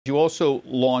You also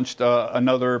launched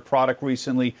another product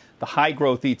recently, the high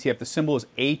growth ETF. The symbol is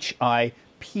HIPR.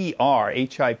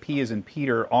 HIP is in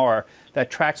Peter R.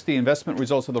 That tracks the investment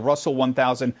results of the Russell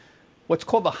 1000, what's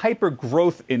called the hyper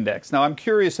growth index. Now, I'm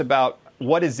curious about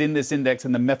what is in this index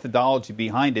and the methodology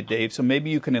behind it, Dave. So maybe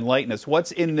you can enlighten us.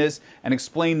 What's in this and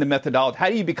explain the methodology?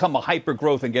 How do you become a hyper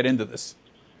growth and get into this?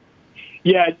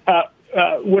 Yeah,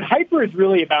 what hyper is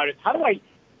really about is how do I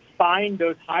find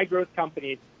those high growth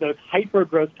companies, those hyper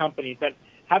growth companies that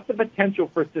have the potential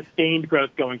for sustained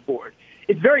growth going forward.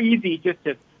 It's very easy just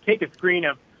to take a screen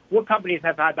of what companies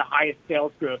have had the highest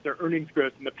sales growth or earnings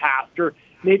growth in the past, or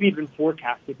maybe even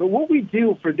forecasted. But what we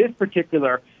do for this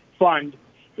particular fund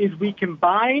is we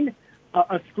combine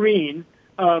a screen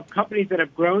of companies that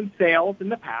have grown sales in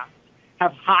the past,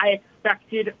 have high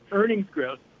expected earnings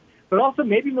growth, but also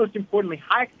maybe most importantly,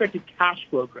 high expected cash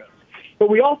flow growth. But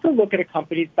we also look at a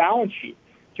company's balance sheet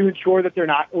to ensure that they're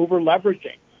not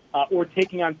over-leveraging or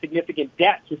taking on significant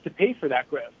debt just to pay for that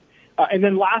growth. And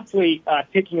then lastly,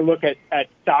 taking a look at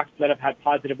stocks that have had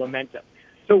positive momentum.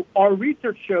 So our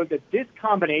research showed that this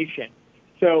combination,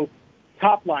 so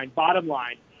top line, bottom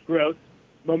line, growth,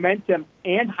 momentum,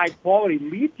 and high quality,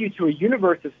 leads you to a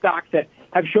universe of stocks that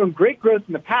have shown great growth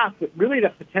in the past, but really the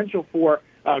potential for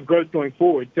growth going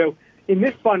forward. So in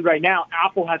this fund right now,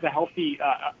 Apple has a healthy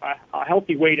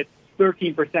weight at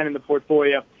 13% in the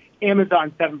portfolio,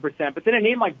 Amazon 7%, but then a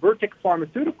name like Vertex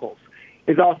Pharmaceuticals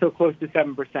is also close to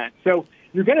 7%. So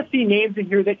you're going to see names in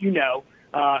here that you know,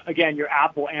 again, your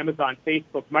Apple, Amazon,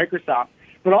 Facebook, Microsoft,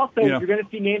 but also you're going to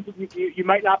see names that you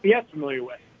might not be as familiar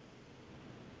with.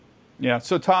 Yeah.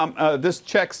 So, Tom, this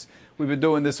checks, we've been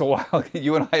doing this a while,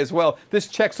 you and I as well. This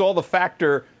checks all the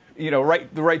factor, the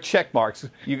right check marks.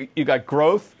 You got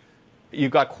growth, you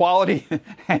got quality,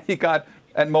 and you got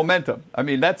momentum. I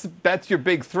mean, that's your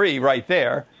big three right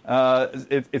there.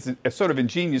 It's sort of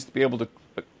ingenious to be able to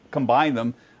combine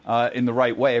them in the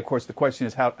right way. Of course, the question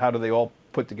is how do they all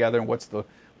put together, and what's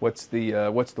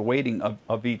the weighting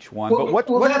of each one? Well, but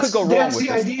what could go wrong with this?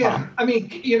 That's the idea. Tom? I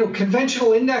mean,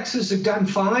 conventional indexes have done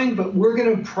fine, but we're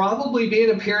going to probably be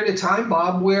in a period of time,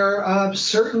 Bob, where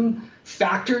certain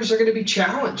factors are going to be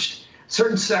challenged.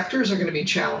 Certain sectors are going to be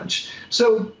challenged.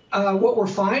 So what we're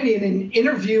finding in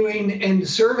interviewing and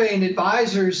surveying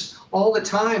advisors all the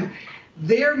time,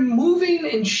 they're moving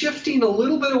and shifting a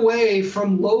little bit away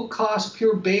from low-cost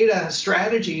pure beta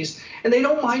strategies, and they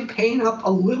don't mind paying up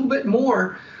a little bit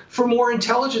more for more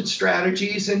intelligent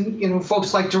strategies. And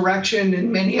folks like Direxion and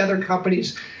many other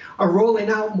companies are rolling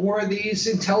out more of these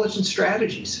intelligent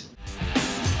strategies.